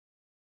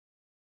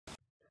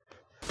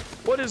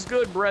What is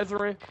good,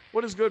 brethren?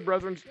 What is good,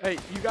 brethren? Hey,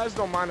 you guys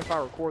don't mind if I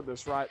record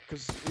this, right?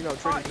 Because, you know,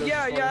 Trader Joe's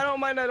yeah, I don't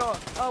mind at all.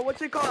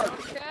 What's it called?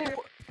 Okay.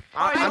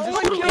 I'm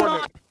just recording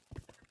it.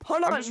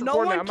 Hold I'm on, just no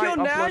recording one it. killed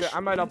Nash. I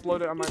might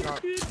upload it, I might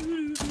not.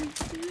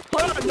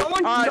 Hold on, no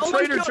one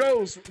Trader killed...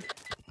 Joe's.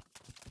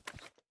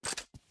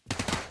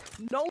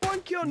 No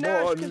one killed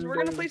Nash, because we're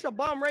gonna place a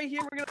bomb right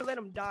here, we're gonna let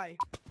him die.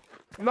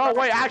 No,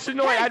 wait, actually,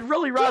 no, wait, I'd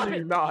really rather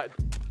you not.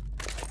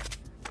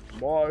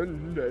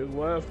 Monday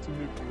left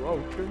me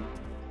broken.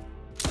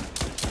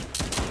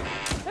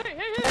 Hey.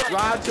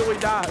 Ride till we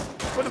die.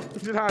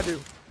 What did I do?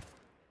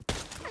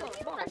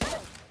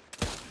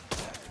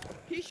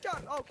 He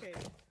shot, okay.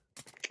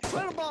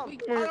 Put a bomb. I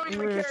don't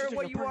even care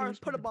what you are,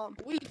 put a bomb.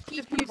 We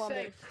keep you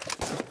safe.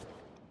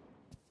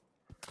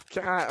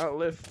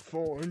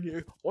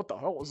 California. What the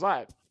hell was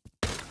that?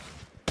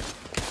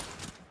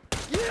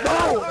 Yeah!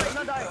 No! Alright,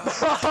 not dying.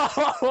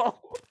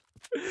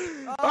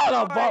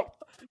 Oh, no,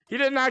 he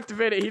didn't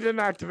activate it. He didn't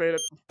activate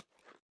it.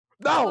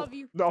 No!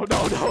 No.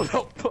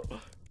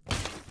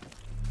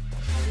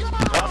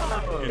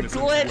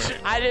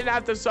 Glitch! I didn't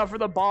have to suffer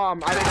the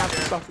bomb. I didn't have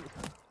to suffer.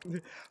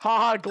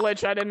 Haha,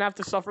 glitch. I didn't have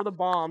to suffer the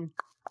bomb.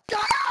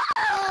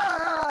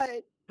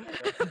 God!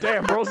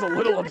 Damn, bro's a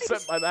little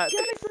upset by that.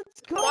 Guys,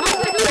 let's go!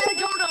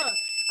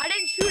 I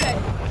didn't shoot it.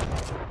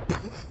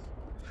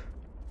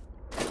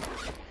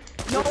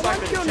 No one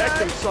kill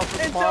Nash until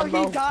he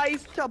though.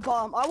 dies to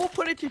bomb. I will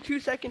put it to 2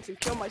 seconds and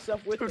kill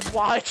myself with it.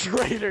 Why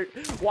Trader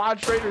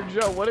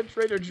Joe? What did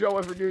Trader Joe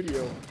ever do to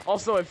you?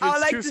 Also, if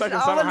it's 2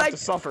 seconds, I don't have to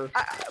suffer.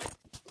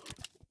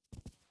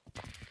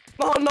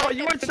 Oh no,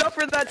 you would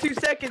suffer that 2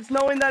 seconds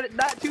knowing that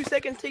 2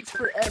 seconds takes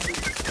forever.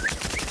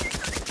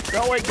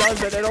 No, it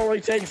doesn't. It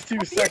only takes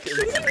 2 seconds.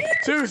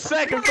 2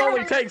 seconds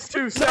only takes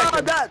 2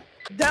 seconds. No,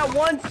 that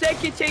 1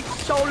 second takes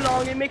so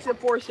long, it makes it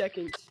 4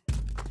 seconds.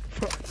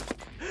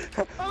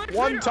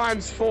 1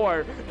 times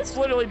 4. It's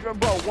literally, bro,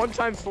 1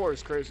 times 4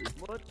 is crazy.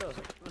 What the?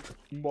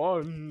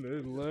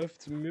 Monday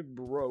left me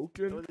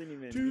broken.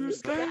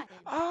 Tuesday,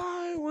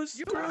 I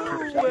was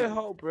truly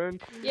hoping.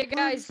 Yeah,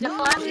 guys,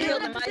 Flash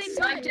killed him. I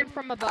sniped him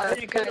from above.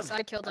 Guys,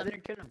 I killed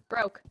him.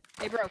 Broke.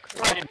 They broke.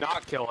 I did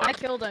not kill him. I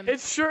killed him. It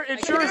sure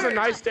is a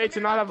nice day to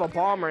not have a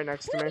bomb right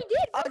next to me.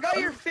 I got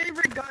your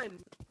favorite gun.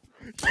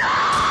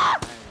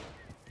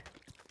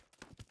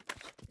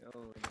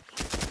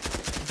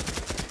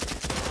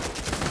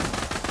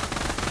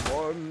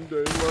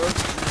 Monday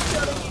left.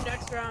 Killing you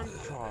next round.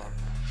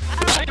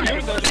 I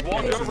just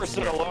walked over,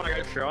 stood alone, I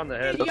got shot on the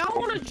head. Y'all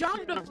want to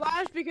jump to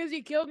Flash because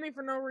he killed me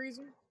for no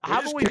reason?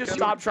 How about we just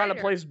stop trying to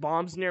place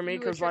bombs near me?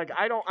 Cause like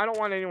I don't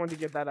want anyone to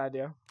get that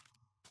idea.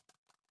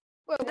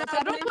 Wait,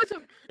 don't put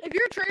some. If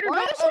you're a trader,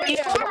 Why don't. are so many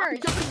farmers?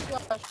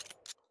 farmers?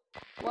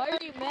 Why are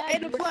you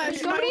mad? And Flash,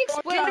 somebody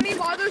explain to me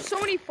why there's so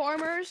many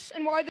farmers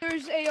and why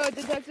there's a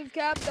detective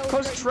cap.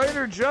 Cause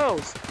Trader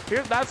Joe's.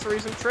 That's the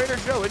reason. Trader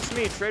Joe. It's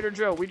me, Trader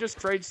Joe. We just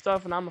trade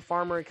stuff, and I'm a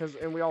farmer,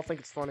 and we all think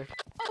it's funny.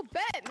 Oh,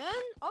 bet, man.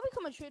 I'll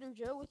become a Trader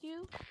Joe with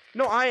you.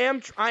 No, I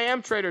am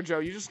Trader Joe.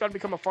 You just gotta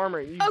become a farmer.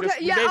 You Okay,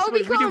 just, yeah,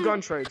 basically, I'll we do gun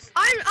trades.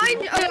 I'm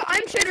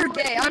Trader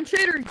Gay. I'm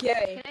Trader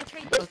Gay. Can I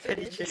trade this for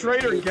this?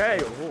 Trader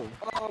Gay.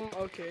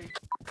 Okay.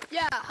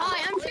 Yeah,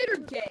 hi, I'm Trader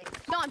Gay.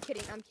 No, I'm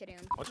kidding.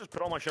 I'll just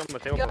put all my shit on the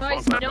table.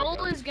 Guys,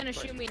 Noel is gonna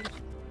shoot me.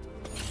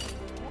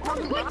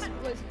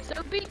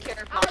 So be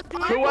careful.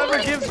 Whoever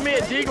gives me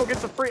a deagle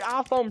gets a free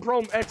iPhone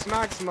Pro X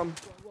Maximum.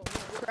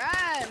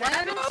 Crap,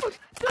 man. I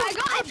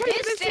got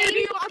this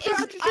thing.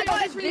 I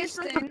got this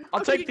thing.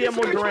 I'll take the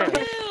M1 Garand.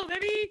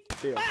 Baby.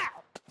 Deal.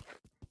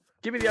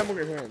 Give me the M1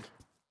 Garand.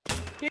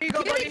 Here you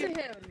go, Give buddy. it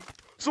to him.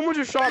 Someone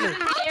just shot me.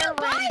 Air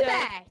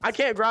window. I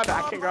can't grab it.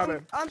 I can't grab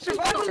it. I'm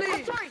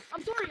surviving.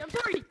 I'm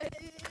sorry.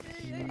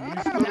 Can I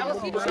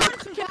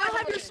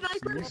have your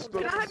sniper?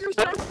 Can I have your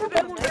sniper for the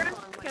M1?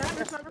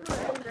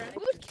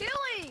 Who's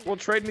killing? Well,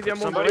 trade me the M1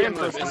 Somebody Garand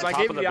first, because I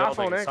gave you the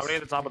iPhone X. Somebody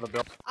at the top of the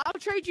building. I'll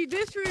trade you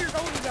this for your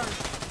golden gun.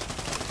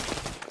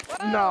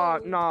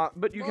 Nah,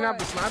 but you can have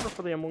the sniper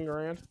for the M1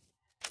 Garand.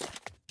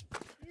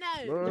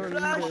 No.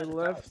 Monday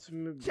left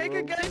me Take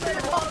a broken. guess at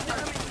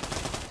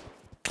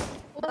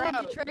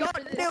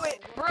the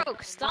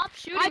Broke, stop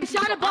shooting. I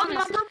shot a bomb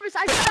on purpose.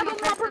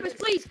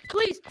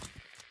 Please.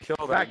 Kill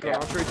that Back guy.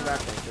 I'll trade you back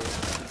then,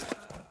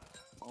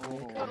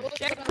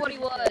 Check what he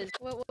was.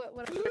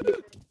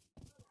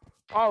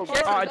 Oh,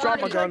 I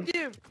dropped my gun.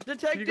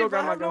 Detective, go I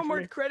grab my have no gun for more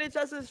me? credits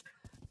as a...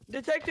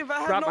 Detective, I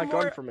have Grab no my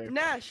more... gun for me.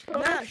 Nash. I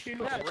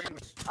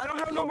don't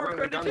have no more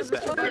credits as a...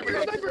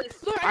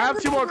 I have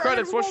 2 more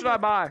credits. What should I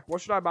buy?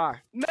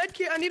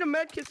 Medkit, I need a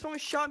medkit. Someone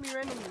shot me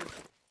randomly.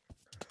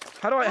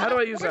 How do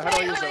I use it?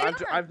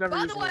 I've never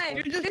used it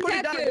You before. just put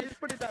it down. You just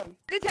put it down.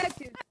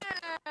 Detective.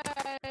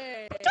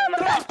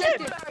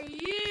 What are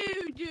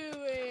you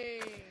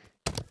doing?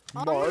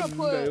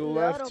 Monday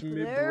left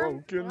me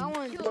broken.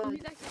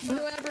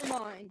 Never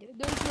mind.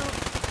 There's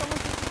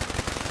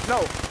No,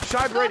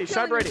 Shy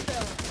Brady.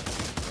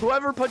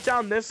 Whoever put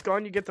down this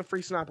gun, you get the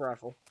free sniper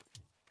rifle.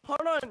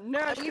 Hold on,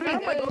 Nash.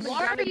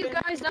 Why are you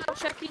guys not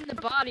checking the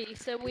body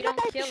so we don't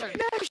kill her?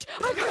 Nash,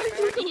 I got a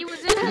deagle. He was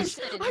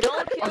innocent. Don't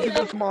I'll kill give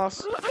this him.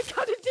 moss. I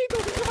got a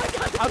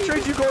deagle. I'll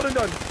trade you golden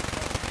gun.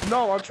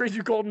 No, I'll trade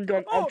you golden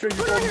gun. I'll trade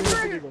you golden gun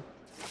for deagle.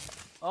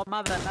 Oh,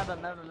 my bad.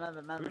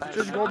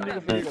 Just golden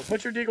deagle for deagle.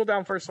 Put your deagle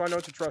down first so I know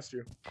to trust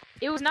you.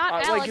 It was not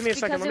Wait, Alex give me a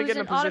second. because Let me it was get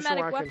in an a position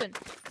automatic where I can.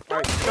 weapon.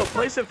 Alright, no,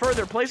 place it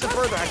further. Place it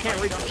further. I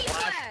can't reach it.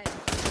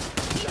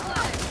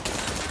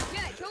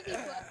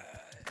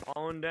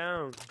 Falling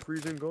down.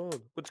 Freezing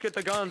gold. Let's get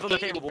the guns on the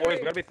table, boys.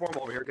 We gotta be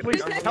formal over here. Get the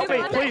Please, guns help on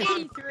me, the table.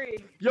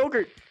 please.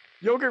 83.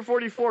 Yogurt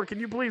 44, can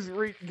you please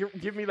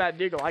give me that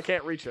deagle? I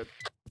can't reach it.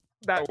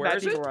 That where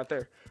is it? deagle right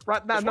there.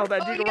 Right that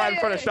deagle right in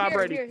front of Shop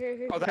Brady.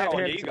 Oh, that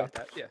one. Yeah, you got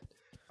that. Yeah.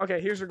 Okay,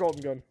 here's your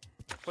golden gun.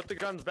 Put the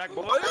guns back,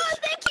 boys.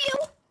 Thank you.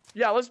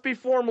 Yeah, let's be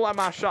formal at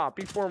my shop.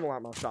 Be formal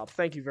at my shop.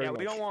 Thank you very Yeah, much.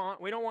 we don't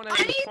want any I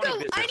of this need funny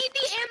the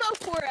business. ammo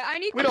for it. I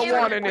need We the don't ammo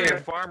want for any- it. I'm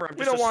a farmer. I'm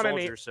We just don't a want soldier,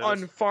 any sis.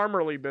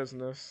 unfarmerly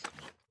business.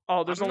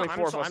 Oh, there's only I'm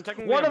 4 of so- us. I'm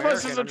technically One of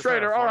us American, is a I'm just not a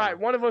traitor. All right,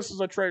 farmer. one of us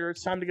is a traitor.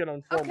 It's time to get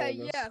unformal. Okay, in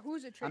this. yeah.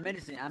 Who's a traitor? I'm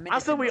innocent. I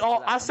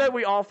said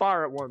we all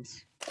fire at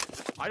once.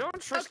 I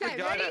don't trust Okay,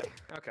 the guy. ready?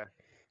 Okay.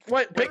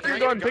 Wait, pick your I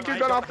gun. don't Pick your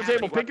have gun off the any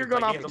table. Pick your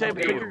gun off the weapons, table.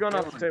 but I Pick do. your gun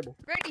off the table.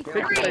 Ready? Pick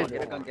your 3, table.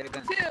 Get a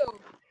gun. 2.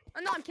 Oh,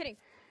 no, I'm kidding.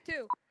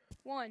 2,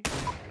 1.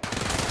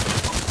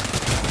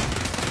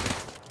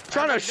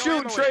 Trying to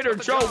shoot Trader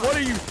Joe. What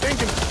are you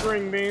thinking,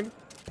 string bean?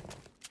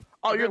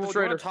 Oh, you're the Do you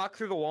traitor. want to talk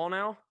through the wall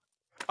now?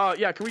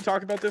 Yeah, can we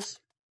talk about this?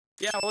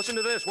 Yeah, listen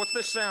to this. What's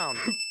this sound?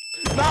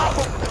 No!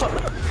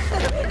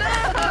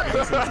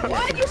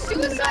 Why'd you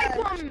suicide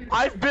bomb?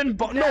 I've been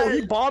no,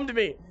 he bombed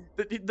me.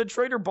 The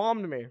traitor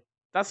bombed me.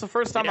 That's the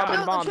first time I've Yeah.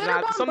 been bombed. The traitor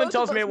Now, bombed something both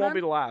tells of me us, it won't man.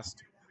 be the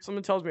last.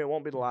 Something tells me it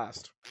won't be the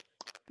last.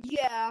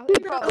 Yeah.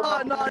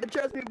 Oh, no,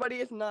 trust me, buddy,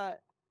 it's not.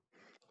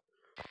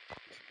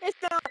 It's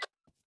not.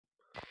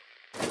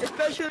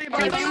 Especially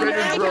by Trader you,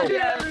 Nash. Joe.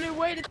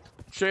 Yeah.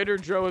 Trader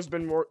Joe has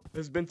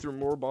been through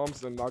more bombs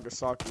than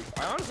Nagasaki.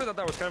 I honestly thought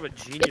that was kind of a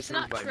genius It's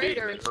not move by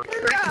traitor. me. It's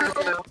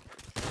traitor.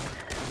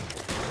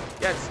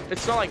 Yeah,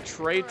 it's not like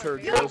traitor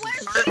Yo, Joe. where's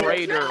It's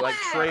traitor, like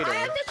I traitor.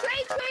 have to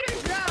trade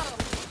Trader Joe.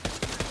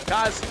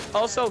 Guys,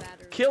 also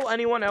kill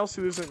anyone else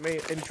who isn't me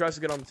and tries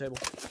to get on the table.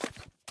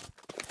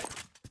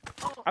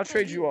 I'll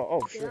trade you all.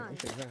 Oh shit.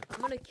 Okay, that.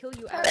 I'm gonna kill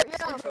you, Alex.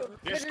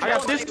 Just I got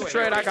kill this him to anyway,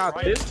 trade. I right?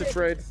 got this to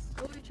trade.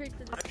 What would we trade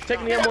for this?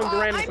 Taking the M1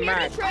 Garand with the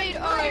mag. Trade,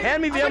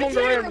 Hand me the I'm M1 gonna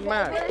trade Garand with the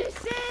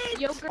mag.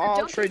 Yogurt, I'll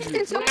don't trade think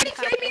you. it's Somebody one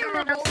trade me a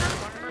factor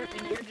revolver.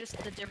 and you're just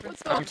the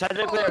difference. I'm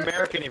technically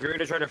American. If you're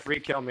gonna try to free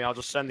kill me, I'll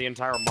just send the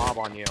entire mob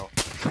on you.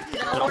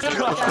 I'll just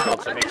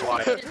shoot to be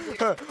quiet.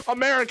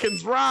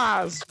 Americans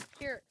rise!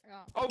 Here.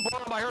 Oh,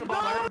 bomb! I heard a bomb!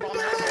 I heard a bomb!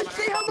 I heard a bomb!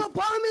 They have a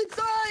bomb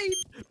inside!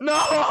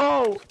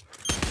 No!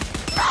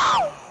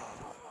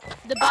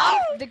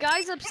 The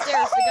guy's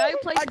upstairs. The guy who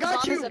plays I the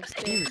got bomb you. is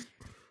upstairs.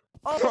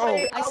 Oh,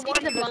 wait, I see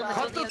the bomb is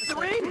Cut on the the other side.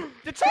 string!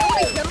 The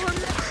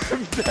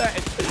I'm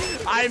dead.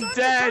 I'm Bomb's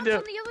dead. on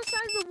the other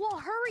side of the wall.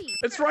 Hurry.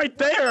 It's right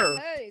there.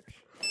 Hey,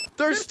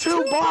 There's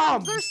 2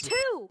 bombs. There's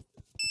 2.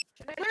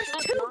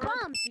 There's 2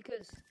 bombs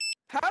because.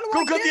 How do Go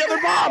I get the get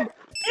other that? bomb.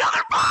 The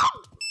other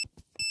bomb.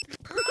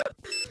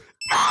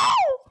 No!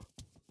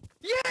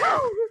 Yeah!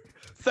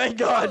 Thank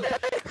God.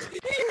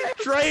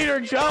 Trader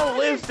Joe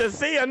lives to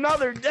see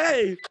another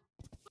day.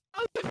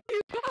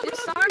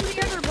 Disarm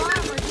the other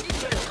bomb or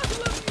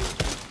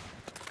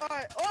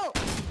Alright, oh!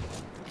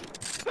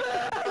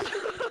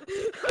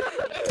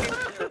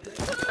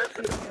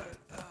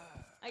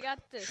 I got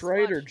this.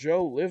 Trader watch.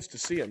 Joe lives to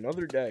see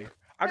another day.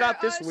 I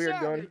got this weird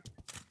sorry. gun.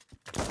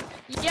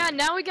 Yeah,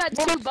 now we got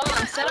 2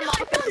 bombs. Set them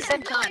off at the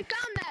same I time.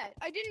 found that.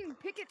 I didn't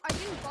pick it. I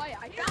didn't buy it.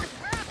 I found it.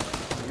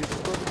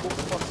 Mr.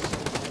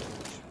 Bombastic.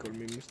 She called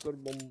me Mr.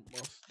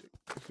 Bombastic.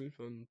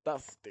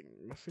 Fantastic.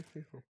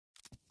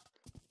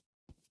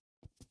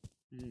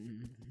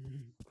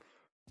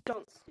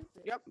 Don't.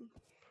 Yep.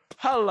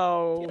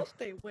 Hello. You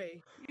stay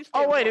away. You stay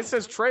Oh wait, away. it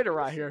says traitor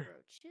right here.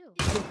 Chill.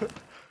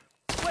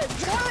 Wait,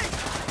 what?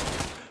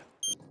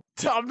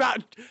 I'm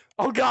not.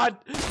 Oh God,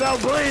 no,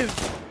 please,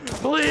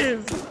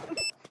 please.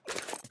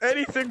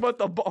 Anything but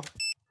the bomb.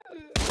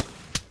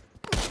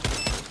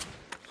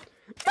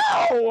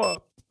 No.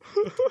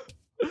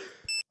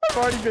 I've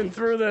already been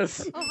through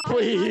this. Oh, hi,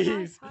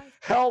 Please hi.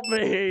 help You're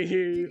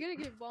me. gonna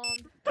get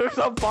bombed. There's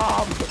a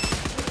bomb.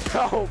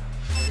 Help.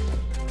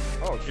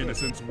 Oh shit.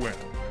 Innocence win.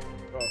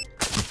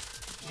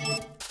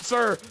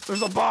 Sir,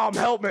 there's a bomb.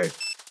 Help me.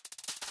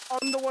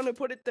 I'm the one who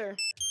put it there.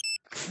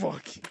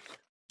 Fuck.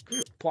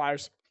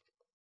 Pliers.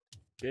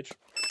 Bitch.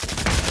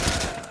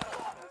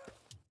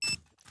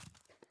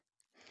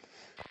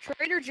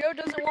 Trader Joe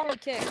doesn't want to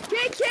kick.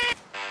 Kick it.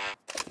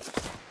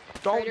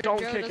 Trader Don't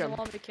Joe kick doesn't him.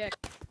 want to kick.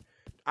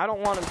 I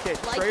don't want him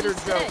kicked. Like Trader he Joe.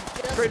 said,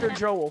 he doesn't Trader have-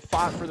 Joe will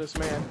fight for this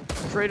man.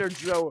 Trader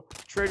Joe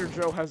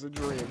has a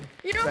dream.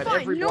 You know, That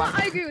fine. every You know what?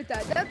 black- I agree with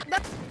that.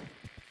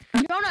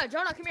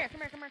 Jonah, come here.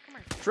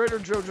 Trader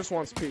Joe just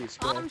wants peace,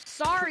 bro. I'm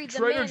sorry, the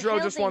Trader man Joe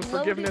held just a wants loaded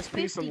forgiveness,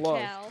 peace, and 50 love.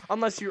 cal.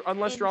 Unless you're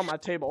and on my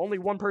table. Only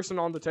one person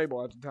on the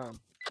table at a time.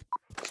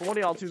 So one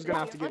of y'all two's gonna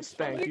have to get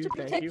spanked. You,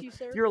 thank you.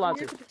 sir. You're allowed I'm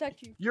here to.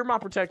 protect you. You're my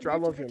protector. I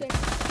I'm here love to him.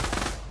 protect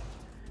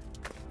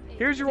you.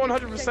 Here's your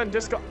 100%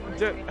 discount.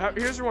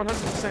 Here's your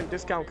 100%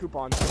 discount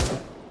coupon.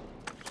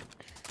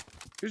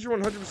 Here's your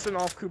 100%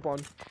 off coupon.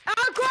 Ah,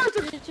 of course!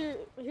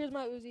 Here's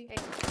my Uzi. Hey,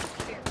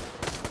 here.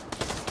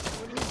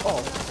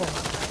 Oh,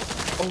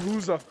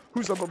 who's up?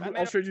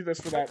 I'll trade you this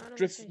for that.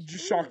 Just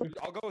shock me.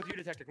 I'll go with you,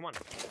 detective. Come on.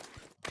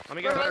 Let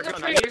me get a better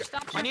gun.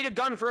 I need a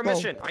gun for a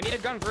mission. I need a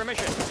gun for a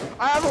mission.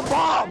 I have a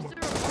bomb!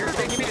 Here,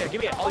 give me it.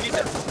 Give me it. I'll use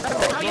it.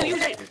 How you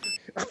use it?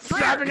 I'm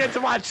slapping it to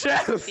my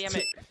chest! Damn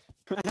it.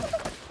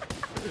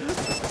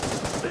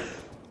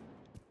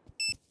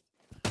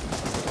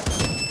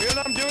 Dude,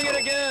 I'm doing it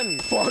again.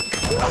 Fuck.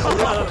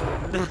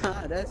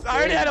 That's I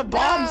already had a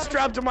bomb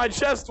strapped to my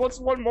chest. What's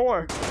one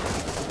more?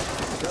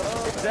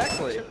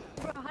 exactly.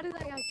 Bro, how did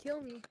that guy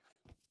kill me?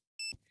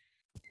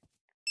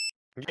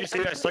 Did you see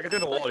that? I stuck it through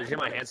the wall. Did you hear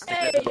my hands stick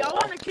Hey, it through the y'all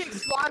wall? wanna kick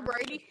Sly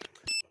Brady?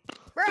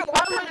 Bro,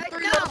 Why would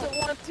 3 doesn't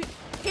want to?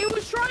 He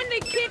was trying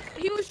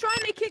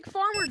to kick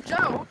Farmer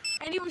Joe,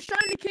 and he was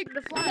trying to kick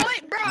the flag.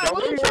 Wait, bro, No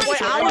one was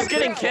Wait, I trying was to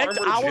getting kick kicked?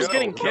 Farmer I was Joe.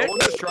 getting No one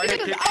kicked? was trying to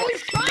kick. I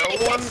was trying to No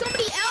kick one.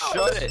 somebody else.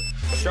 Shut it.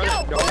 Shut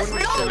it. No one was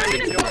trying to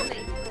kill me.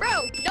 Bro,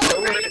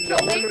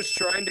 No one was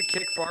trying to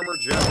kick Farmer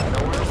Joe.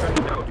 No one was trying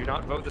to. No, do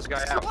not vote this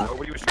guy out.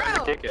 Nobody was trying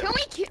to kick him.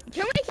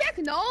 Can we kick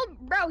Noel?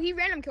 Bro, he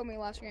random killed me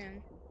last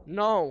game.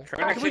 No.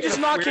 Trying to Can we kick just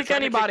the- not we were kick trying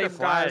to anybody, the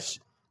guys?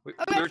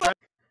 Flash.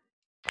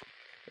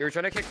 We were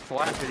trying to kick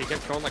Flash because he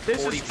kept going like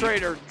This 40 is people.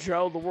 Trader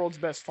Joe, the world's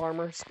best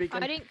farmer,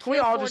 speaking. I didn't Can we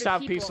kill all just 40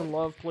 have peace people. and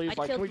love, please? I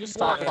Like, can we killed just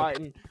stop one.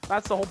 fighting?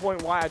 That's the whole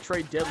point why I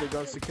trade deadly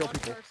guns to kill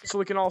people. So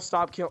we can all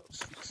stop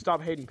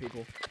hating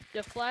people.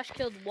 The Flash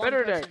killed one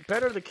person.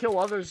 Better to kill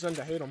others than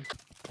to hate them.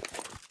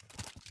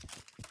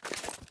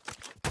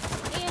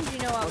 And you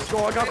know I was Let's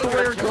go, I got the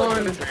rare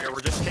gun.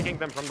 We're just kicking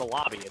them from the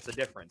lobby. It's a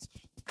difference.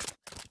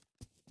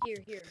 here.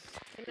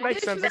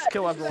 Makes sense, let's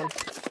kill everyone.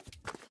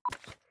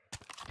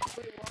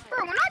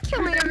 Bro, we're not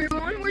killing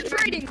everyone. We're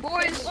trading,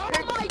 boys. Oh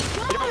my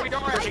god! No, we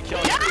don't actually kill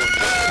No! you.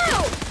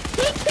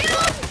 He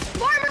killed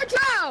Farmer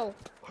Joe!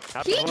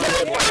 He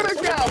killed Farmer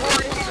Joe!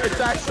 It's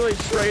actually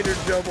Trader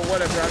Joe, but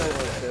whatever, I don't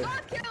really care.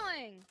 Stop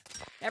killing!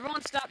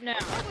 Everyone stop now.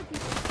 I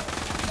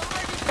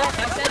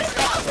said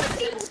stop. I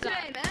said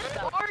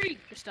stop. Sorry.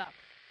 Just stop.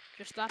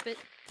 Just stop it.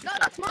 No,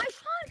 that's my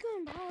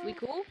shotgun, bro. We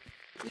cool?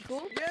 We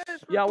cool? Yes,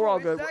 Yeah, we're all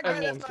cool. good. It's that guy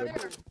Everyone's that's good.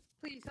 not there.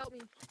 Please help me.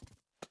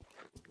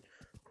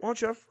 Won't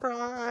you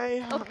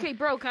fry? Okay,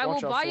 bro, I will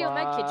Won't ya buy you a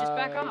med kit. Just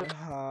back fly off.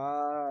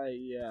 high,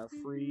 yeah,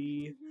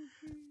 free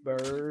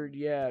bird,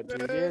 yeah.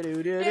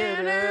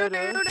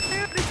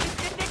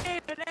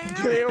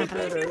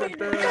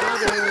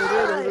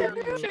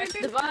 Check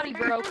the body,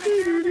 bro.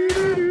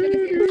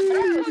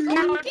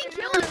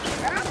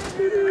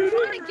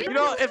 You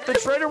know, if the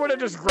trader would have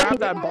just grabbed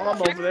that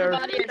bomb over there,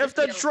 if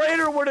the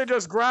trader would have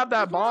just grabbed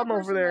that bomb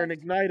over there and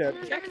ignite it.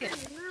 Check it.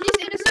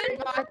 He's innocent,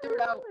 but I threw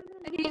it out.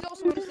 And he's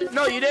also innocent.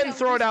 No, you didn't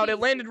throw it out. It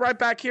landed right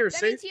back here. That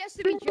See? means he has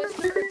to be just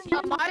no,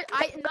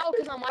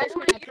 because on my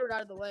screen I threw it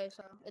out of the way,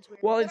 so it's weird.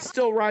 Well, it's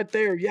still right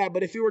there. Yeah,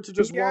 but if you were to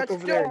just Yeah, walk it's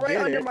over still there and right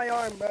get under it. my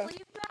arm, bro.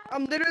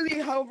 I'm literally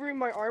hovering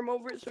my arm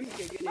over it so he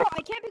can get Bro, it.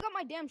 I can't pick up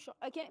my damn shot.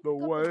 I can't The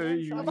pick up way the damn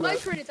you shot. On my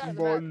left screen it's out of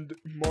the map.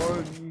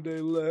 Monday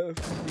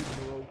left me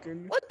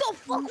broken. What the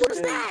fuck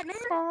was that, man?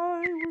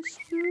 I was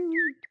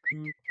through.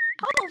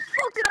 How the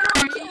fuck did I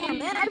not kill him,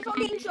 man? I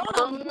fucking shot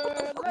him.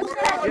 What was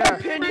that? Yeah.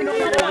 Opinion on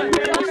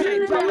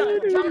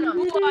Jonah,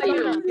 who are you?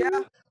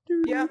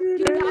 Yeah.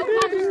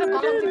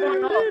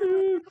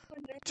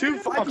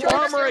 A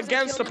farmer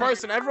against the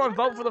person. Everyone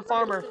vote for the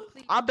farmer.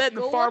 I bet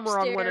the Go farmer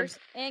on winning. upstairs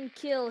and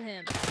kill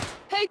him.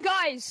 Hey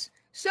guys,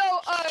 so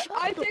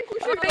I think we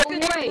should Okay,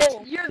 make a wait. new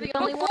rule. You're the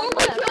only Before one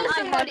we left. kill I have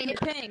somebody-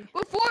 the ping.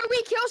 Before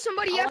we kill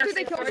somebody I after want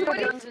they to kill throw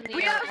somebody, guns in the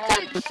we air.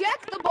 have to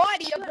check the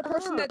body of the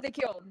person that they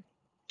killed.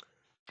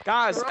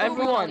 Guys, Bro,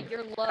 everyone,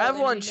 you're low, everyone, and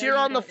we know cheer you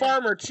on the don't know.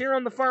 farmer. Cheer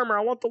on the farmer.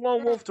 I want the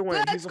lone wolf to win.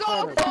 Let's He's a go,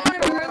 farmer.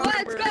 farmer!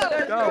 Let's go!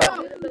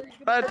 Go.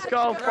 Let's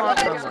go,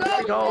 farmer.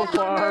 Let's Go,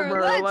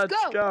 farmer. Let's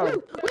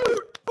go.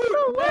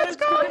 Let's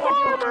go,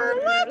 farmer.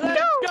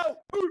 Let's go.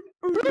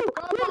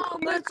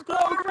 Let's go,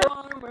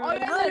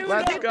 farmer!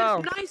 Let's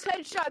go. This nice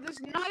headshot. This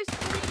nice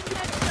clean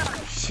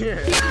headshot.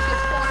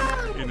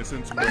 Shit.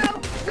 Innocent Bro,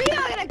 we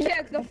gotta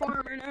kick the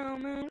farmer now,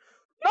 man.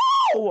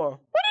 No! What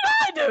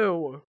did I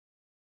do?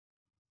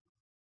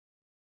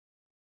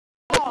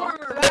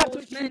 Farmer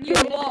lost, man. You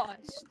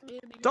lost.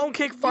 Don't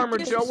kick Farmer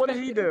Joe. What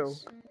did he do?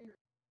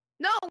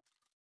 No.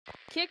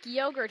 Kick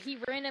Yogurt. He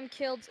random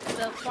killed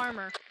the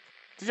farmer.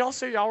 Did y'all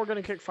say y'all were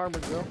gonna kick Farmer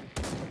Joe?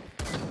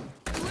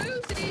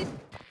 Lucy's.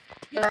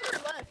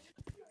 Yogurt left.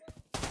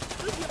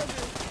 Who's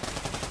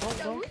Yogurt?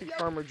 Don't kick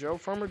Farmer Joe.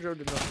 Farmer Joe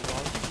did nothing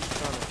wrong. He's just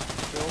trying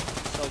to chill,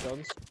 sell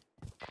guns.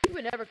 You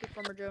would never kick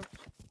Farmer Joe.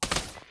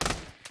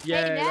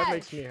 Yeah, that Nash.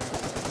 makes me happy.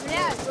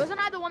 Yeah, wasn't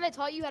I the one that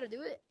taught you how to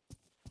do it?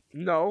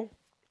 No,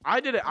 I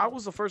did it. I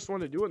was the first one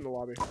to do it in the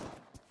lobby.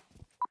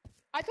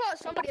 I taught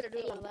somebody to do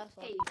it last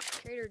time. Hey,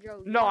 Trader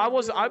Joe. No, I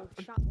was.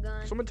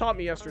 Shotgun. Someone taught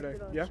me yesterday.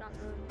 Yeah,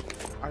 Shotgun.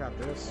 I got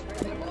this.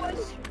 Hey,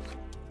 boys.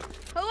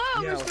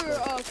 Hello, Yeah,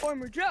 Mr.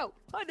 Farmer Joe.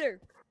 Hi there.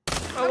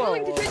 Hello.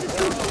 I'm willing to trade this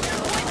kill.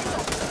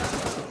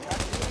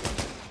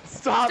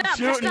 Stop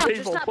shooting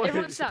people, Stop,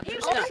 everyone please. stop. Oh,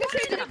 Stop. I can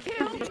trade the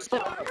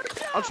kill.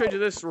 I'll trade you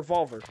this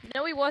revolver.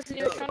 No, he wasn't.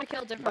 He was trying to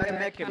kill a different Buy a guy.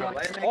 med kit, bro.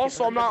 Buy a med kit.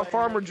 Also, I'm not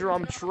Farmer Joe,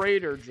 I'm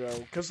Trader Joe.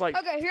 Cause like,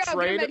 Okay, here, I'll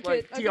get a trade, med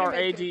like kit. I'll get a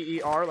med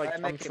kit. Trader, like Buy a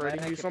I'm med kit, buy a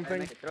trading med you kit, buy a something.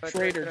 med kit. Throw it,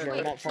 Trader throw it, Joe, throw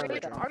it. not Farmer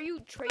Joe. Are you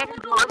trading?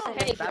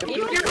 Hey, Stop if it.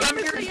 you're Stop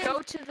here, it.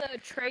 go to the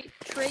trade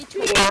Kill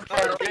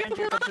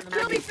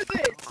me for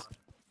this.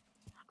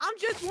 I'm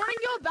just warning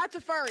you, that's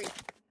a furry.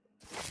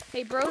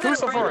 Hey, bro, Who's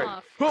that a furry? ran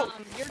off. Who?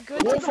 You're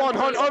good. Wolf on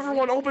hunt,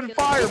 everyone open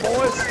fire,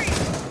 boys!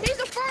 He's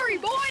a furry,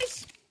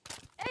 boys.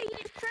 Hey,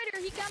 he's a traitor.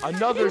 He got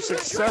Another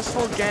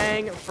successful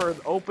gang for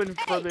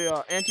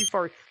the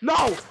anti-furry.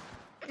 No!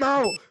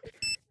 No!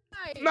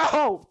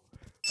 No!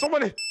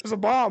 Somebody, there's a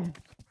bomb.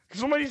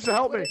 Somebody needs to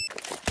help me.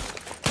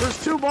 There's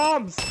 2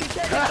 bombs.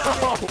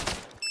 Help!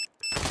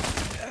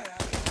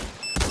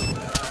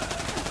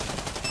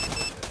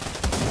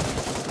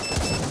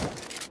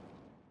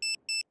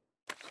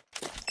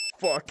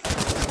 Fuck.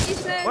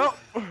 Well,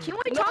 Can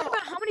we talk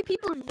about how many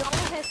people Noah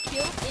has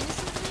killed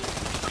innocently?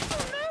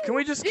 can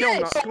we just kill?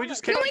 Yes. Can we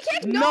just kill? Can we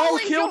kick No, Noah and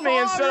kill me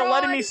instead of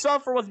letting me Jaharad?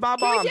 suffer with my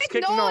Can we bombs. kick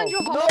Kick Noah no. and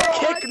Jaharad?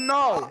 Kick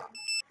no.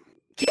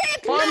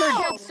 Kick Farmer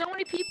no. Killed so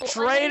many people.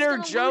 Trader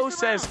He's gonna Joe lose the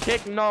says round.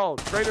 kick no.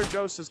 Trader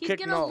Joe says He's kick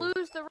gonna no.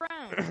 lose the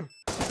round.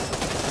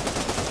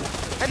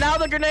 And now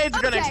the grenades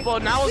are gonna Okay, explode.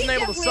 And I wasn't we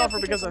able to definitely have suffer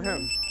to because kick of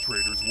him.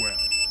 Traders win.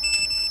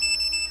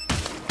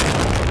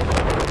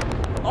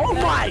 Oh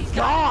my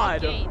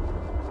god! Game.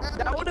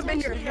 That would have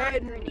been your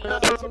head.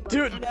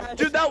 Dude,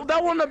 that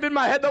wouldn't have been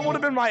my head. That would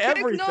have been my Kick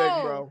everything,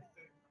 no. bro.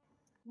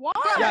 Why?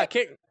 Yeah,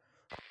 kick.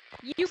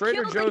 You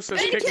Trader killed Joe the says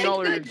Then kick kick no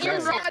or you're the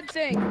dead. Jaharad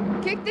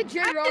thing. Kick the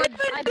Jaharad.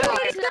 I brought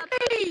up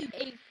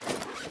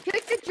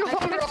Kick the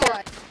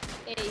Jaharad.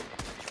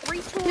 a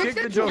retort. Kick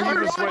the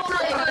Jehovah's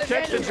Jaharad. Witness.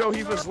 Kick the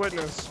Jehovah's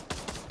Witness.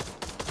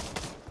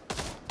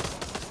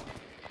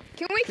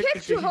 Can we Kick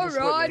kick the Jehovah's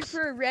Jaharad Witness.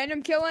 for a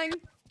random killing?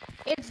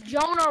 It's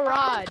Jonah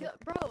Rod.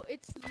 Bro,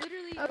 it's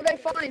literally. Okay,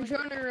 fine,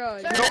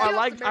 Jaharad. No, I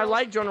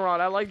like Jonah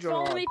Rod. I like Jonah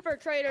Rod. Only for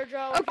Trader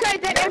Joe. Okay,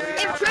 then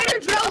if Trader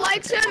Joe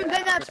likes him,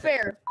 then that's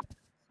fair.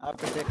 I'll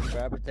protect you,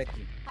 bro. I'll protect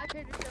you. Hi,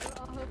 Trader Joe.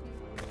 I'll help you.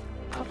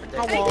 I'll protect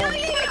Come you. on.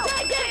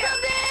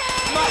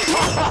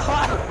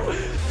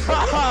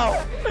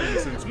 No!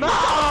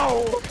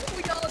 No!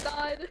 We all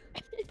died.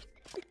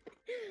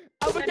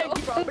 I'll protect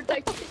you, bro. I'll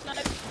protect you.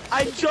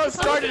 I just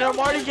started. I'm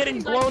already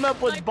getting blown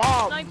up with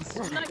bombs.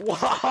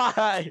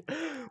 Why?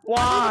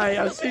 Why?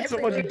 I've seen so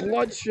much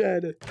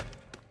bloodshed.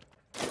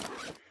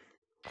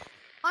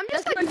 I'm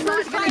just That's my like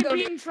first not time gonna go.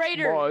 being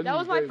traitor. One That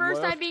was my day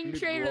first time left, being you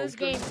traitor this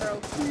game,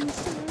 broken.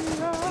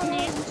 bro.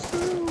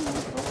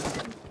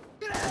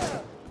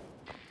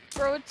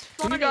 Bro, it's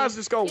funny. Can you guys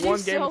just go It one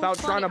is game so without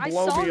funny. trying to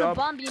blow I saw me the up?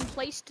 bomb being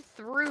placed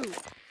through.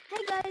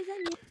 Hey guys,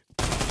 I'm new.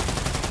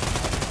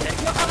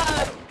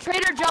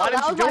 Trader Joe, Why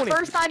didn't that you was do my anything?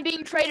 first time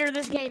being traitor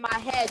this game. I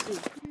had to.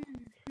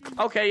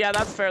 Okay, yeah,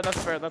 that's fair.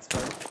 That's fair. That's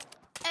fair.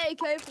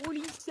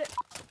 AK-47.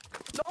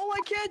 No, I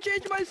can't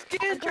change my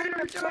skin,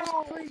 Trader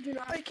Joe. Please do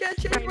not. I can't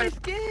change my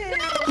skin.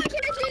 No, I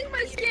can't change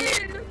my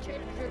skin.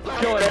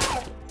 Kill it.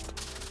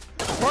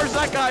 Where's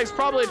that guy? He's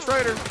probably a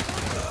traitor.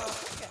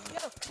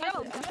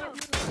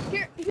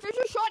 Here's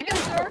your shotgun,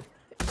 sir.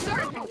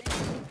 Sir.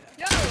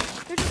 Yo.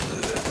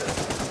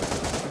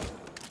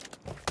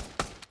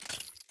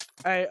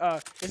 Hey,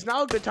 it's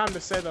now a good time to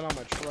say that I'm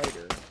a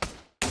traitor.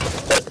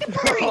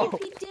 No.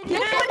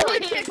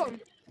 Kick him.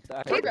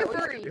 Sorry, Kick bro. the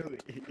furry.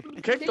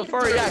 Kick the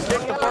furry, yeah,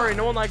 kick the furry.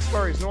 No one likes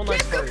furries. No one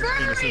likes Kick the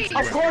furries.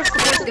 furry. Of course, the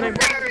person The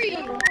named. furry.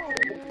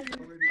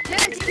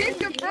 Yes, kick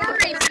the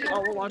furry.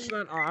 Oh, we're watching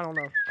that. I don't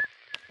know.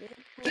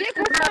 Kick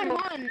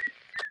one.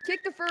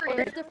 Kick the furry.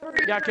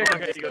 Yeah, kick him.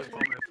 Okay, you guys call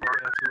me a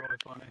furry. That's really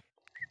funny.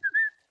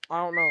 I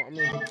don't know. I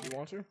mean, you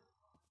want to?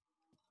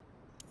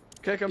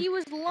 Kick him. He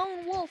was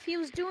lone wolf. He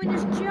was doing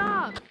his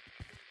job.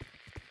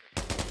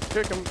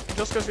 Kick him.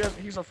 Just because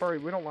he's a furry,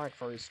 we don't like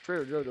furries.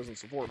 Trader Joe doesn't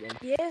support them.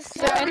 Yes,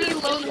 So any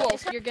lone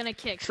wolf you're gonna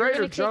kick. You're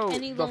Trader gonna kick Joe,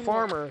 any the lone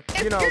farmer,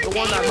 If you know, your the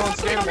one that name hunts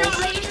is animals.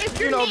 related- if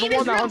your You know, the name one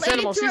is that hunts related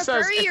animals. to He a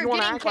says furry, if you're you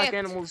want to getting act like kicked.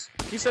 animals,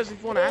 he says if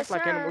you want to Yes, act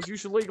like sir. animals, you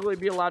should legally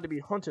be allowed to be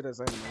hunted as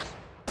animals.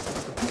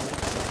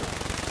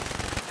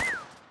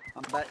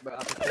 I'm back, bro.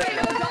 I'll protect Okay,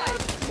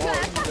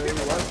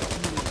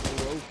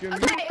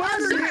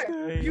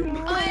 you.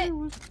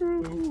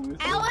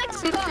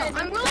 Alex,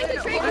 I'm willing to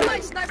trade you my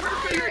sniper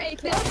for your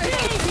AK.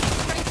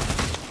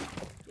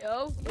 Yo.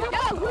 Yo,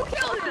 who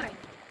killed him?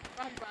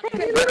 Okay, I'm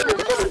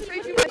willing to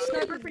trade you my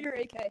sniper for your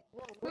AK.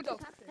 Who go?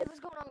 Hey, what's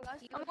going on, guys?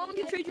 I'm willing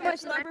to trade you my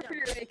sniper for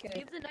your AK.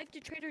 Give the knife to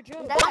Trader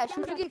Joe. Dash,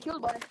 who'd you get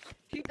killed by?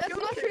 That's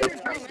not Trader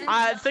Joe, man.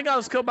 I think I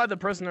was killed by the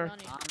prisoner. I'm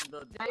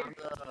the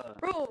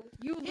Bro,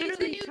 you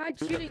literally tried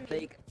shooting me.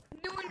 fake.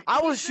 I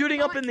was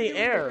shooting up in the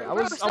air. I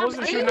wasn't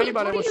shooting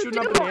anybody. I was shooting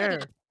up in the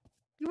air.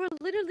 You were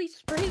literally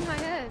spraying my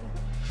head.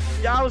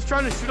 Yeah, I was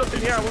trying to shoot up in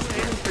the air. I wasn't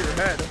aiming for your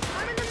head.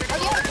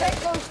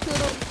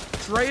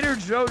 Trader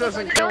Joe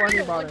doesn't kill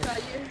anybody.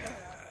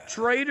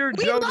 Trader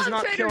Joe does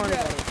not kill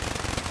anybody.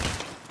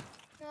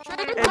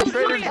 And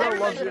Trader Joe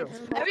loves you.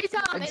 Every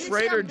time. And it sounds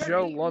Trader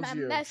Joe dirty. loves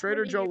you. That's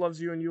Trader really Joe weird.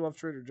 loves you, and you love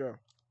Trader Joe.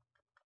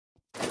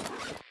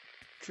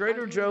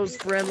 Trader Joe's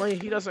friendly.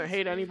 He doesn't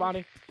hate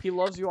anybody. He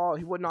loves you all.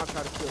 He would not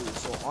try to kill you.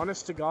 So,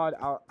 honest to God,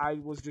 I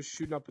was just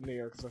shooting up in the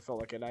air because I felt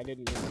like it. I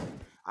didn't mean it.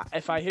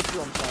 If I hit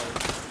you, I'm sorry.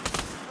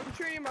 I'm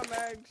trading my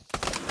mags.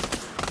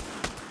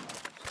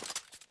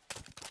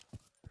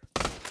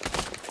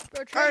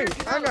 Bro, Hey,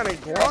 Trader I got a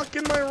Glock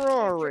in my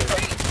Rari.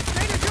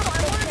 Trader Joe, I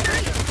want to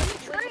trade.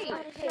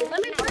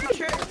 Let me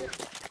trade.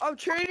 I'm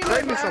trading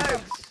Trade my me something.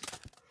 mags.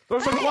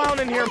 There's a clown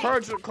in here.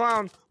 Purge the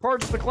clown.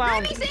 Purge the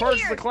clown. Grammy's in Purge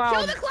here. the clown.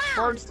 Kill the clown.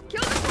 Purge.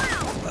 Kill the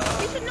clown.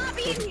 He should not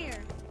be in here.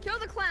 Kill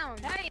the clown.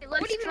 Hey, What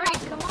let's do you trade.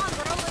 mean? Come on,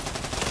 bro.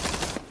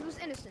 He was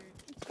innocent.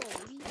 Bro,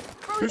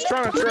 Who's he's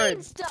trying to buying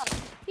trade? Stuff.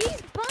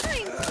 He's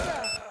buying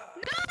stuff.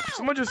 No.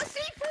 Someone just A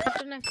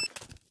C4.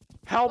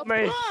 help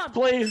me, bomb.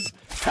 please.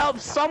 Help!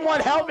 Someone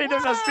help me.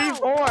 There's a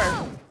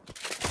C4.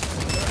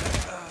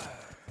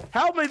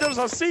 Help me. There's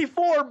a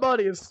C4,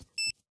 buddies.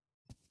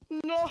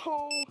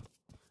 No.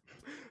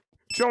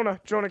 Jonah,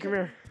 come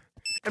here.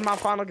 And my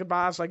final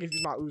goodbyes, I give you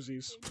my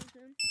Uzis.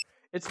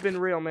 It's been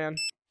real, man.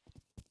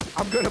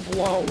 I'm gonna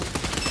blow.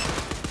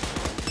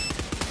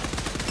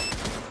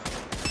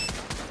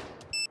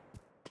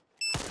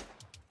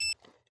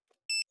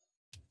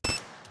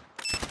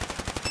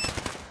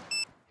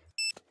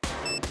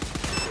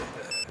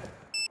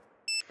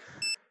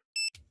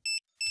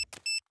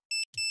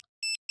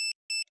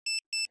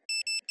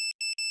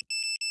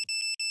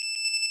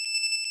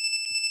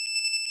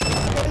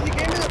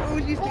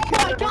 He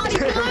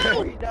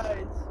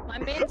dies. My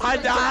man's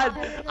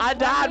I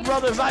died,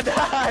 brothers, I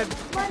died.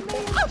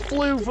 I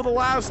flew for the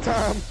last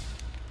time.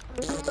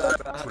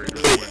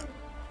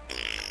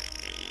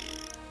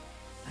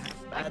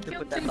 I had to killed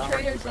put that two bomb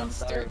traders on, and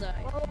still sorry.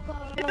 died.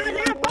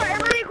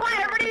 Everybody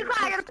quiet.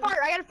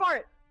 I gotta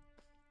fart.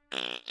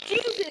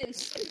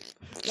 Jesus!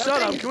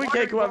 Shut up. Can we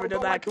kick whoever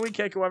did that? Can we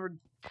kick whoever?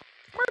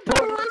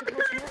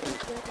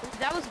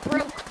 That was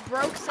broke.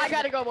 I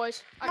gotta go,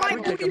 boys. My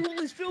go. booty hole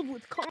is filled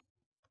with cum.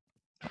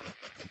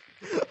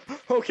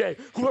 Okay,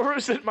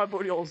 whoever's in my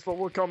booty holes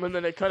will come and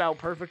then they cut out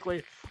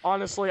perfectly.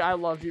 Honestly, I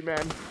love you,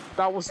 man.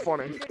 That was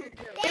funny.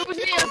 It was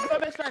me. It was my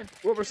best friend.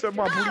 Whoever said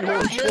my booty hole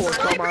is full of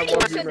cum, I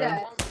love you,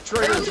 man.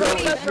 Trader Joe,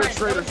 you're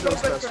Trader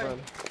Joe's best friend.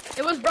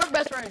 It was Broke's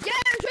best friend. Yeah,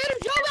 Trader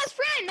Joe's best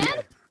friend,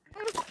 man.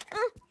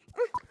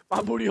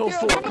 My booty hole's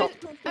full of cum.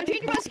 I'm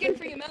changing my skin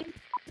for you, man.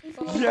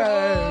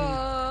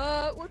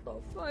 Yay! What the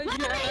fuck? Let me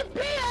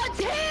be a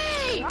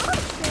team!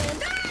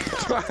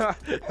 Oh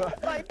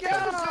my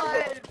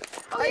god!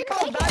 I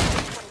called back.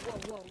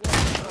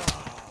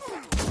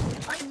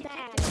 I'm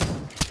mad.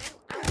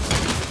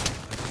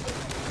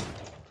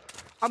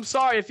 I'm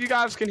sorry if you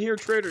guys can hear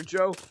Trader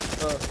Joe.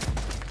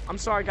 I'm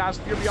sorry, guys.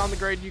 If you're beyond the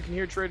grade, you can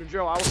hear Trader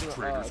Joe. I wasn't a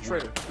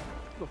trader.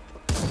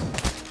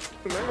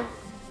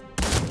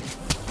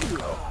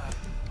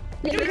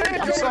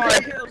 I'm sorry.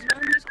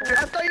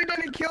 I thought you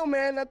didn't kill,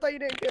 man. I thought you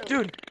didn't kill.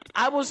 Dude,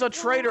 I was a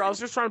traitor. I was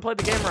just trying to play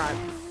the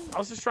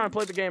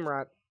game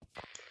right.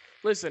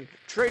 Listen,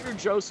 Trader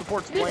Joe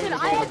supports playing Listen, the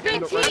I game. have been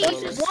and no teased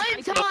others.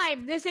 one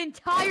time this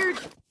entire.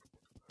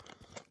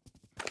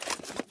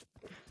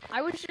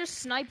 I was just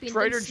sniping.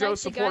 Trader then Joe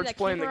sniped the guy supports that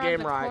playing came the around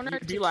game right. corner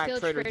Be to like kill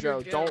Trader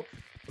Joe.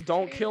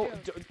 Don't kill.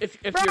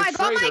 If Bro, you're I a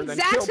got my traitor, then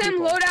kill exact same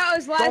people. loadout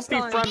as last Don't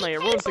time. be friendly. It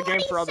ruins the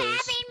game for others. I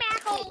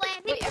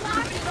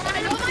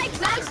know my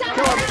exact same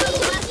Kill him.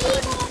 loadout.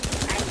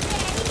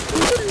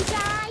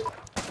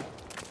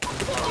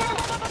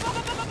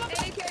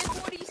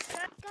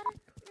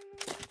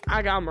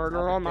 I got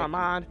murder on my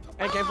mind.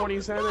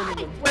 AK-47.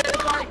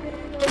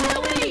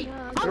 Kill me!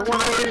 You're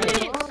one of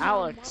them.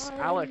 Alex.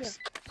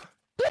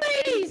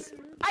 Please!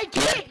 I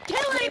can't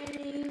kill him!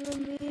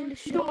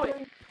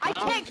 I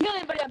can't kill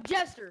him, but I'm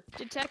Jester.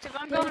 Detective,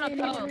 I'm going up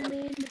low.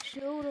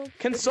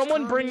 Can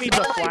someone bring me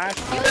the flash?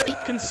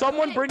 Can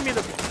someone bring me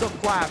the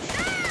flash?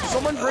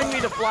 Someone bring me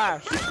the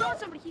flash. Why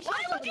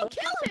would you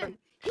kill him?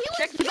 He was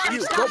Check the Jester.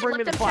 You, go bring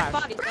me the flash.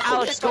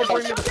 Alex, go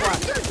bring me the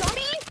flash. You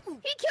dummy!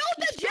 He killed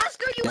the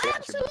Jester, you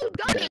absolute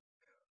dummy!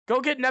 Go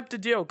get Nep to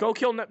deal. Go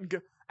kill Nep.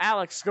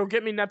 Alex, go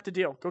get me Nep to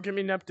deal. Go get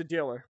me Nep to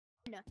dealer.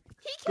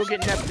 Go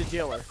get Nep to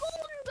dealer.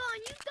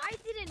 I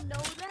didn't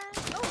know that.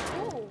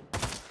 Oh, cool.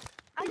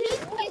 He's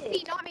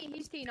T, not me.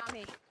 He's T, not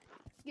me.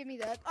 Give me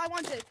that. I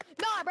want it.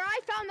 Nah, bro, I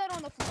found that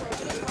on the floor.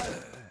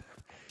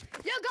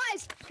 Yo,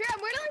 guys, here, I'm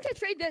willing to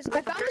trade this.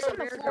 I found this on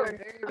the floor.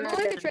 I'm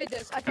willing to trade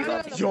this. I found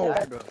it on the Yo.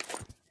 floor.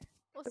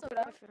 What's up,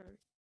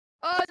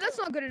 that's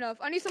not good enough.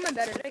 I need something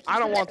better. I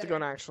don't want the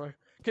gun, actually.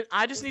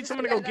 I just need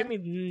someone to go get me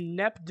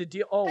Nep to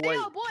deal. Oh, Hey, wait.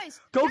 yo, boys.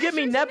 Go can I get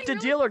me share Nep something to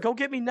really- dealer. Go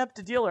get me Nep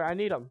to dealer. I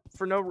need him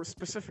for no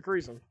specific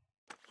reason.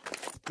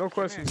 No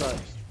questions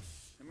asked.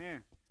 Come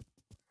here.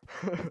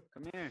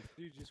 Come here.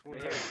 You just Come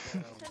want here. to.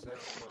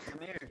 Come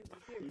here.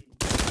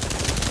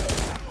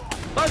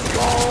 Let's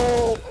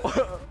go!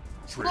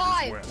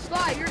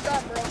 Sly, you're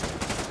done, bro.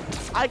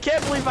 I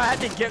can't believe I had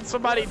to get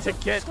somebody to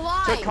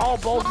call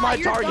both my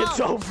you're targets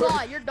dumb. over.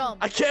 Sly, you're dumb.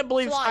 I can't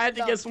believe Sly, I had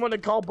you're to get someone to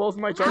call both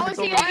my I targets was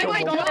over. here and kill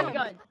anyway, both don't of have a them.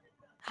 gun.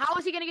 How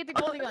is he gonna get the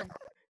golden gun?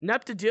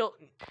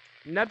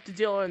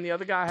 Neptadil and the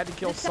other guy I had to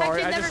kill. Detective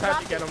Sorry, I never just had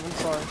to dropped get him. I'm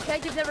sorry.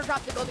 Detective never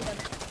dropped the golden gun.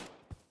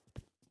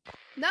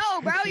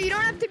 No, bro, you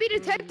don't have to be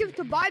detective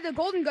to buy the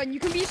golden gun. You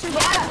can be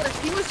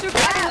survivalist. He was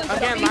survivalist.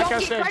 Again, You like don't I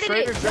get said, credited.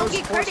 Trader You don't Joe's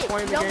get force credit.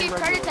 playing the You don't game get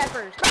credits at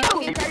regularly. first. You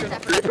don't get credits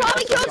at first. You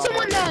probably killed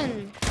someone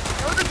then.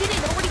 No, they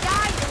didn't. Nobody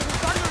died. They were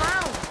just running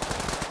around.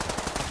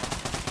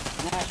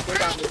 Nah, straight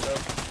down there, bro.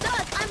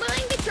 Sus, I'm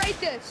willing to trade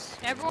this.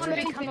 Everyone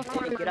become a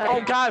farmer. Get out.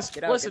 Oh, guys,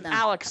 Get out, listen, get down.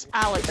 Alex,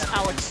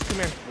 come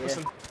here. Yeah.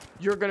 Listen,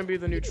 you're gonna be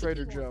the new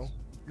Trader Joe.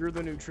 You're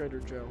the new Trader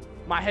Joe.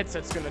 My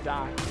headset's gonna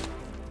die.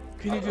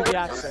 Can you do the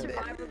accent?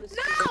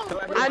 No!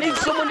 I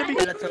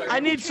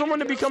need someone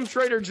to become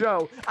Trader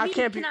Joe. I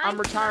can't be. I'm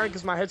retiring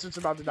because my headset's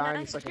about to die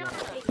any second.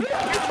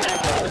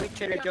 I'll be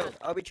Trader Joe.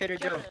 I'll be Trader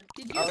Joe.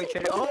 Did you I'll be say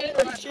Trader. Oh,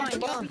 Trader shit,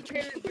 Joe? mom.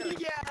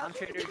 Yeah. I'm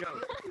Trader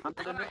Joe.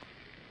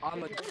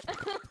 I'm a.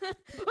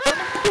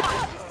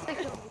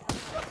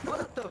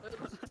 What the?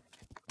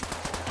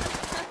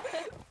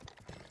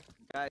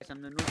 Guys,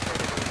 I'm the new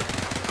Trader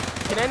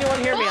Joe. Can anyone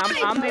hear me?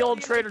 I'm the old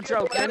Trader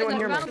Joe. Can anyone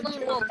hear me?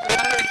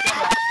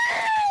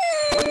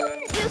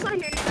 Yes, I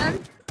hear you, man.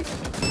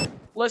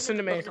 Listen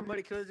to me,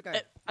 Somebody kill this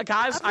guy.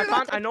 guys.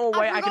 I know a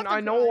way I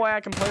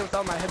forgot can play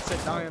without my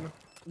headset dying.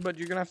 But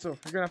you're gonna have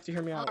to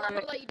hear me out. I'm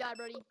gonna let you die,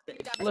 buddy. You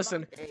die, buddy.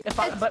 Listen, if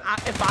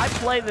I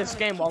play this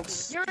game while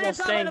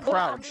staying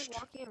crouched.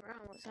 Walking around.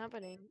 What's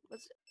happening?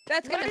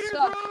 That's gonna Trader,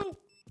 suck. bro.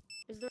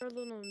 Is there a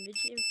little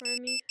midget in front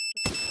of me?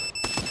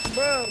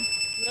 Bro.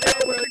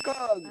 What's it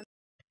called?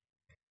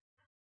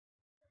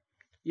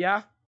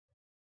 Yeah.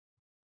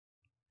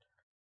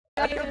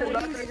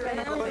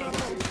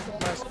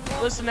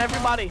 Listen,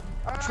 everybody.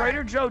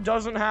 Trader Joe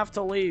doesn't have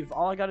to leave.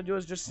 All I gotta do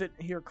is just sit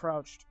here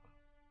crouched.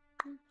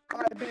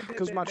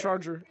 Because my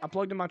charger. I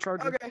plugged in my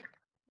charger. Okay.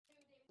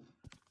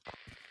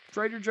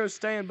 Trader Joe's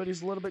staying, but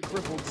he's a little bit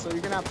crippled, so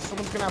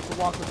someone's gonna have to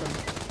walk with him.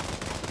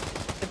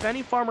 If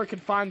any farmer can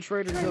find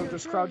Trader Joe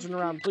just crouching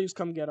around, please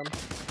come get him.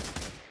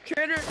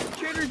 Trader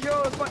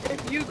Joe,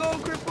 if you go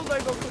crippled, I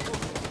go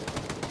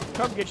crippled.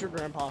 Come get your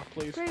grandpa,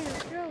 please. Trader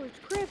Joe is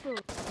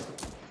crippled.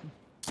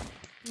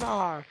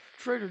 Nah,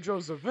 Trader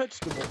Joe's a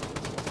vegetable.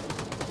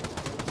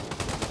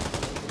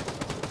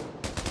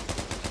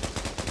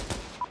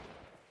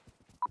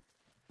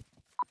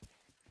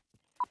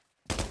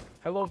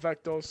 Hello,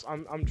 Vectos.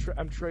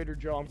 I'm Trader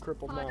Joe. I'm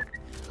crippled now.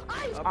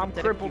 I'm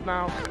crippled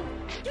now.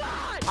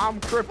 I'm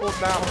crippled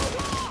now.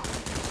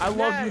 I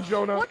love you,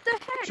 Jonah. What the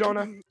heck?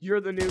 Jonah,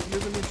 you're the new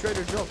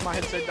Trader Joe. If my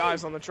headset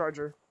dies on the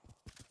charger,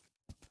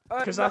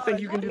 because I think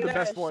you can do the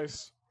best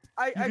voice.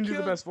 You can do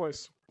the best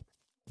voice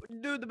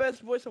Do the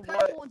best voice of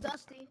what? Cripple and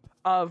Dusty.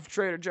 of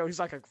Trader Joe. He's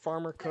like a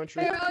farmer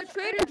country.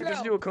 Trader Joe.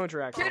 Just do a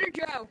country accent. Trader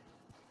Joe.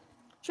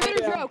 Trader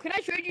Joe, can I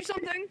trade you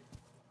something?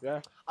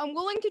 Yeah. I'm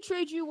willing to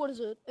trade you, what is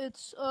it?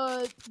 It's,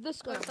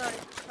 this guy. Sorry.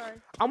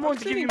 I'm willing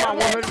to give you my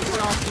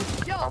 100%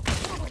 option. Yo,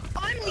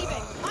 I'm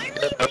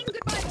leaving.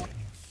 Goodbye.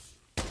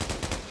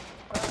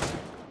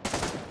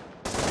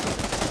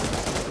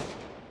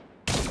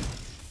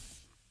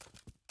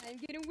 I'm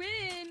gonna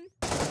win.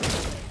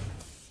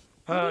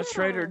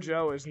 Trader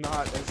Joe is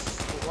not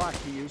as like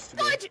he used to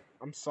be. Fudge!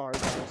 I'm sorry,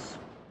 guys.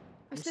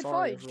 I'm said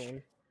sorry, fudge.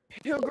 everyone.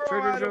 He'll grow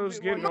Trader out of Joe's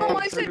it getting one old. No,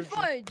 day. I Trader said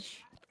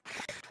fudge.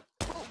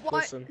 But why?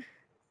 Listen,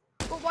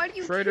 But why do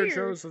you Trader care?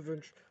 Joe's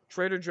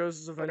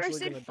is But I eventually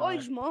said gonna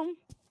fudge, Mom.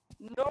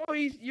 No,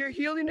 you're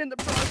healing in the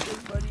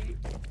process, buddy.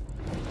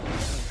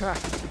 die.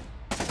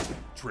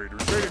 Trader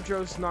Trader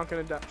Joe's not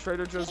gonna die.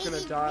 Trader Joe's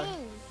gonna die.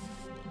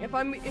 If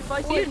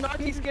I see a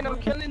Nazi skin, I'm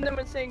killing them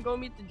and saying go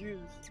meet the Jews.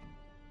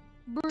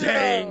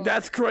 Dang,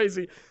 that's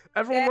crazy.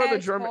 Everyone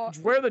That's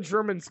wear the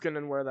German skin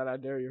and wear that. I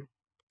dare you.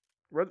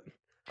 Wear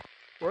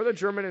the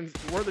German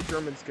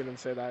skin and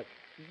say that.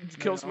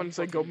 Kill someone and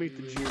say go meet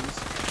the Jews.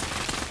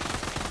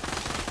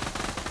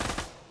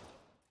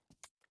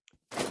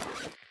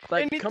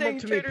 Like, come up Anything,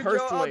 to me Trader Joe, I'll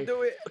personally.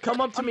 do it. Come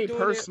up to I'm me doing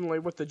it. personally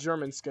with the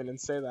German skin and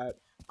say that.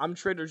 I'm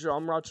Trader Joe.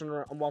 I'm walking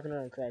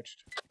around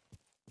crouched.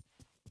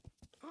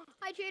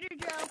 Hi, Trader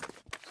Joe.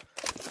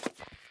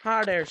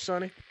 Hi there,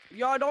 Sonny.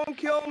 Y'all don't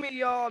kill me,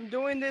 y'all. I'm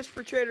doing this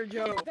for Trader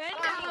Joe.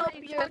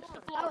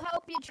 I'll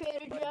help you,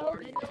 Trader Joe.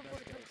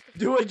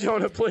 Do it,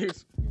 Jonah,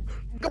 please.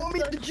 Go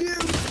meet the Jews.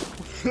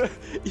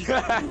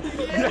 Yeah.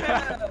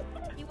 Yeah.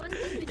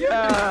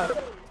 Yeah.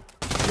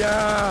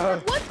 Yeah.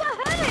 What the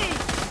heck?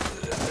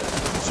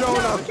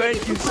 Jonah,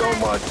 thank you so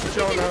much,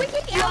 Jonah.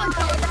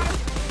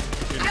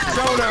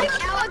 Jonah.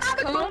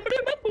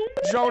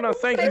 Jonah,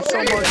 thank you so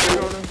much,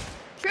 Jonah.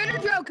 Trader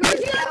Joe, can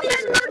we get the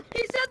N-word?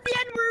 He said the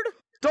N-word.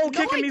 Don't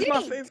kick No, him, I he's my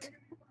didn't. favorite.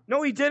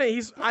 No, he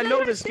didn't. I not know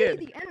gonna this say kid.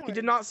 the N-word. He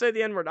did not say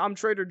the N-word. I'm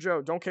Trader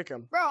Joe. Don't kick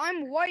him. Bro,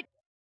 I'm white.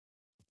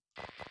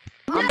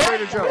 I'm Yeah,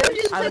 Trader Joe. I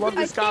just I said love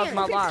that this I guy with can't.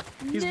 my Okay.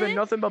 life. He's been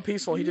nothing but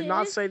peaceful. He did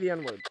not say the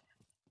N-word.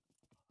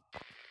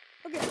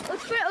 Okay,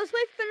 let's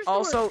finish the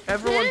Also, word.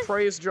 everyone This-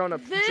 praise Jonah.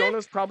 this-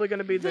 Jonah's probably going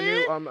to be the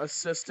this- new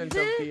assistant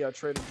of the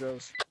Trader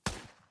Joe's.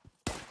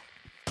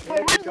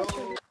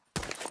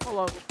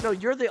 Hello. No,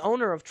 you're the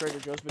owner of Trader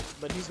Joe's,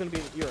 but he's going to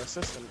be your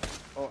assistant.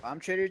 Oh, I'm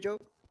Trader Joe?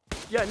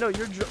 Yeah, no,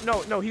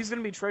 no, he's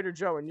gonna be Trader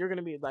Joe, and you're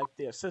gonna be like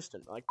the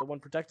assistant, like the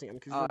one protecting him,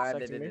 because you're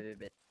protecting me.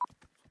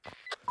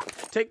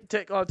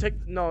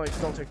 No,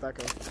 don't take that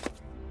gun.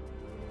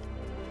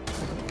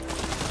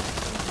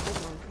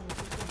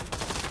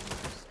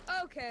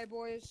 Okay,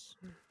 boys.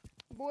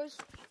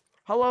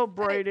 Hello,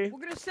 Brady. Hey, we're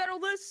gonna settle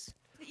this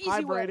the easy Hi,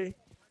 way. Brady.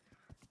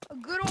 A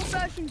good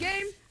old-fashioned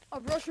game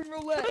of Russian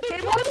roulette.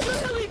 Came out of the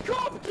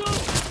helicopter!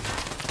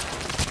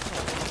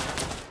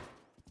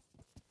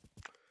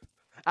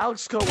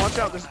 Alex, go watch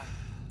out. There's.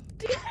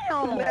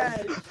 Damn!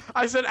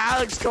 I said,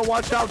 Alex, go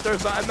watch out.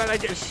 There's, and then I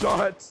get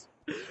shot.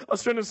 I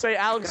was trying to say,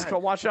 Alex, go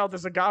watch out.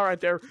 There's a guy right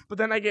there, but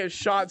then I get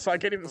shot, so I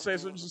can't even say.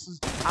 So it just says,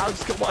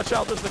 Alex, go watch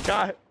out. There's a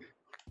guy.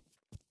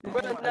 Dude,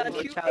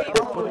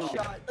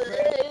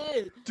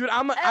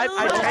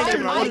 I tanked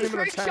him. I wasn't even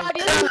a tank. I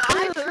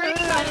trick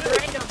shotted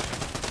random.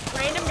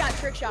 Random got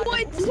trick shotted.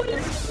 What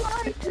is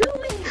Fly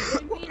doing?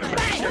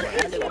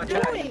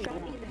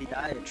 He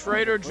died.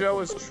 Trader Joe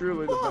is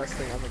truly the best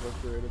thing I've ever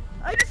created.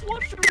 I just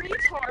watched a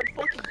retard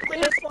fucking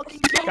play this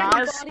fucking game.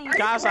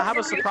 Guys, I have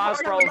a surprise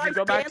for all of you.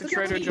 Go back to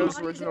Trader Joe's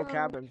original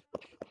cabin.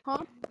 Huh?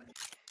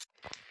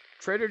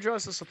 Trader Joe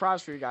is a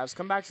surprise for you guys.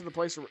 Come back to the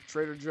place where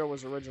Trader Joe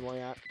was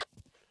originally at.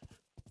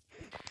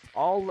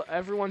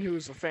 Everyone who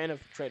is a fan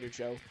of Trader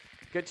Joe,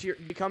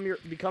 become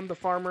the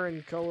farmer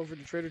and go over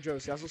to Trader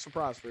Joe's. He has a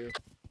surprise for you.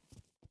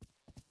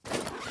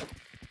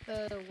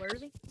 Where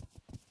is he?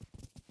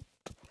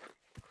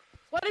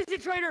 What is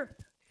it, Trader?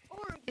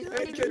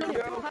 Hey, Trader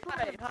Joe.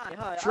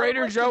 Hi.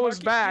 Trader Joe is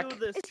back.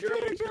 It's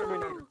Trader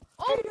Joe.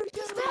 Oh,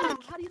 he's back.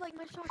 How do you like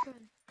my shotgun?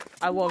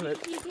 I love it.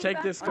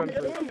 Take this gun, I'm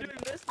please. doing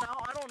this now.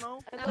 I don't know.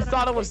 I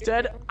thought it was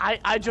dead.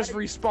 I just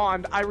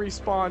respawned. I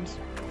respawned.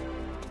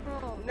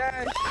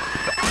 Nash.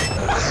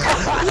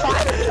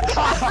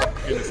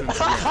 Innocent. It's the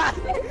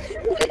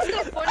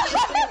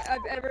funniest thing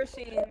I've ever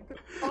seen.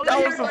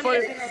 That was the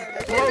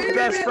funniest. Broke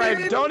best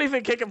friend. Don't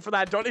even kick him for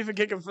that. Don't even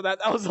kick him for that.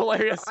 That was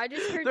hilarious. I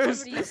just heard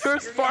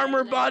There's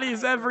farmer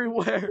bodies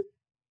everywhere.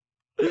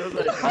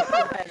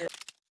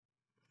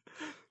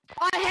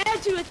 I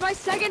had to. It's my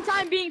second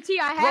time being T.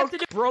 I have to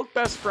do. Broke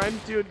best friend,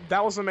 dude.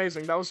 That was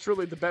amazing. That was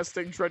truly the best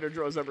thing Trader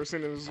Joe has ever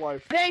seen in his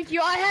life. Thank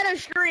you. I had to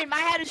scream.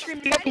 How do you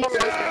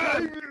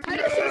suicide?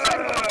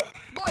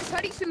 Boys, how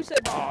do you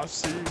suicide? I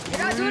see. You're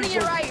not doing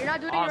it right. You're not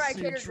doing it right,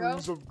 Trader Joe.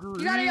 Of green,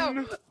 You gotta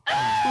go.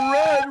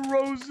 Red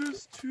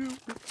roses too.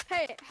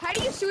 Hey, how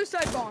do you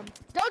suicide bomb?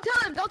 Don't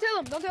tell him.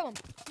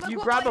 Like, You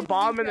what grab a button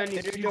bomb do and then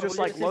press? you just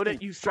like load it.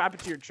 You strap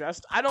it to your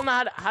chest. I don't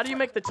know how do you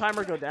make the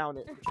timer go down?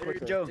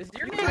 Quicker? Joe. Is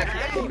your name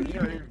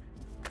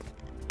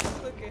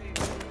Okay.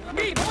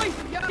 Me, boys,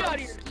 get out of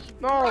here.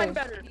 No. I'm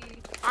better.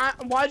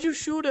 Why'd you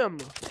shoot him?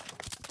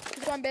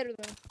 Because I'm better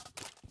than him.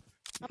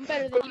 I'm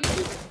better than you.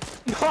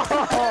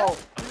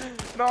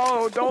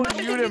 No, don't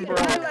shoot him, bro.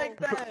 I like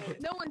that.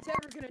 No one's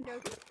ever gonna know.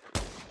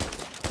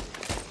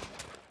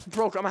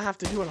 Broke, I'm gonna have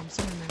to do it. I'm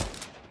sorry, man.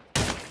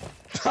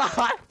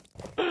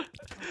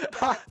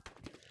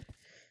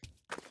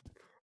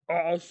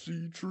 I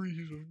see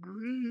trees of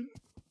green.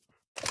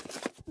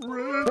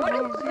 Red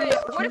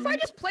What if I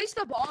just place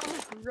the bomb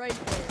right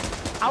there?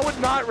 I would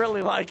not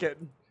really like it.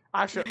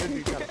 Actually, it'd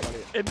be kind of funny.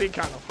 It'd be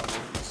kind of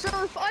funny.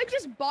 So if I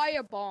just buy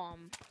a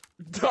bomb,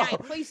 and I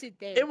place it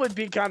there. It would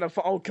be kind of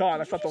fun. Oh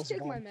god, I Did thought you that was just a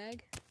take my bomb.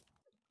 mag?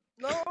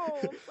 No.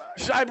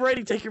 Shy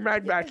Brady, take your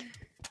mag back.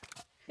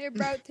 Here,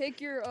 bro,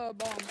 take your bomb.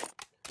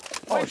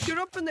 Oh, Wait, shoot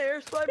up in the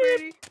air, Spy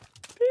Brady.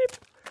 Beep.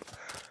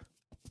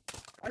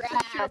 I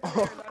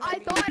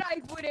thought I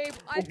would able.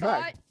 I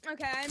thought.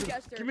 Okay, I'm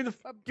Jester. Give me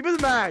the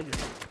mag.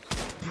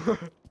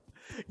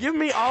 Give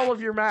me all of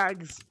your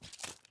mags.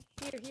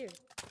 Here.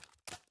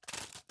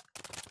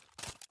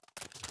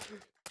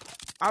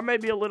 I may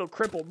be a little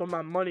crippled, but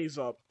my money's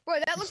up. Boy,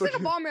 that looks like a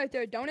bomb right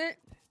there, don't it?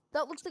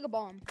 That looks like a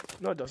bomb.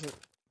 No, it doesn't.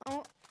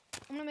 I'm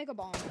gonna make a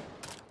bomb.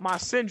 My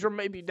syndrome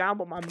may be down,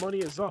 but my money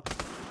is up.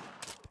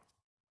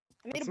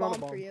 I made It's a not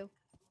bomb a for bomb. you.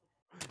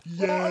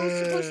 Yeah. Well, it was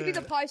supposed to be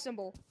the pie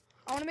symbol.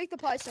 I want to make the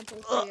pie symbol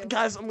for you.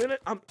 Guys,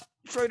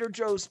 Trader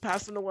Joe's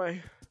passing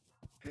away.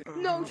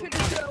 No, Trader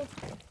Joe.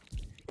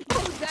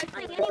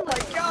 Oh my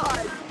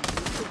god.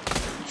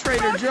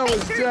 Trader Joe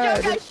is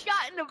dead. Joe got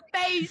shot in the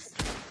face.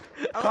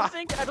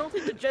 I don't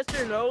think the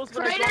Jester knows.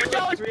 But Trader as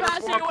long as Joe is 3 or 4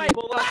 passing away.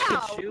 people left Wow.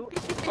 to shoot.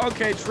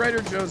 Okay,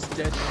 Trader Joe's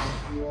dead.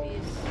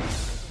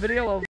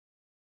 Video of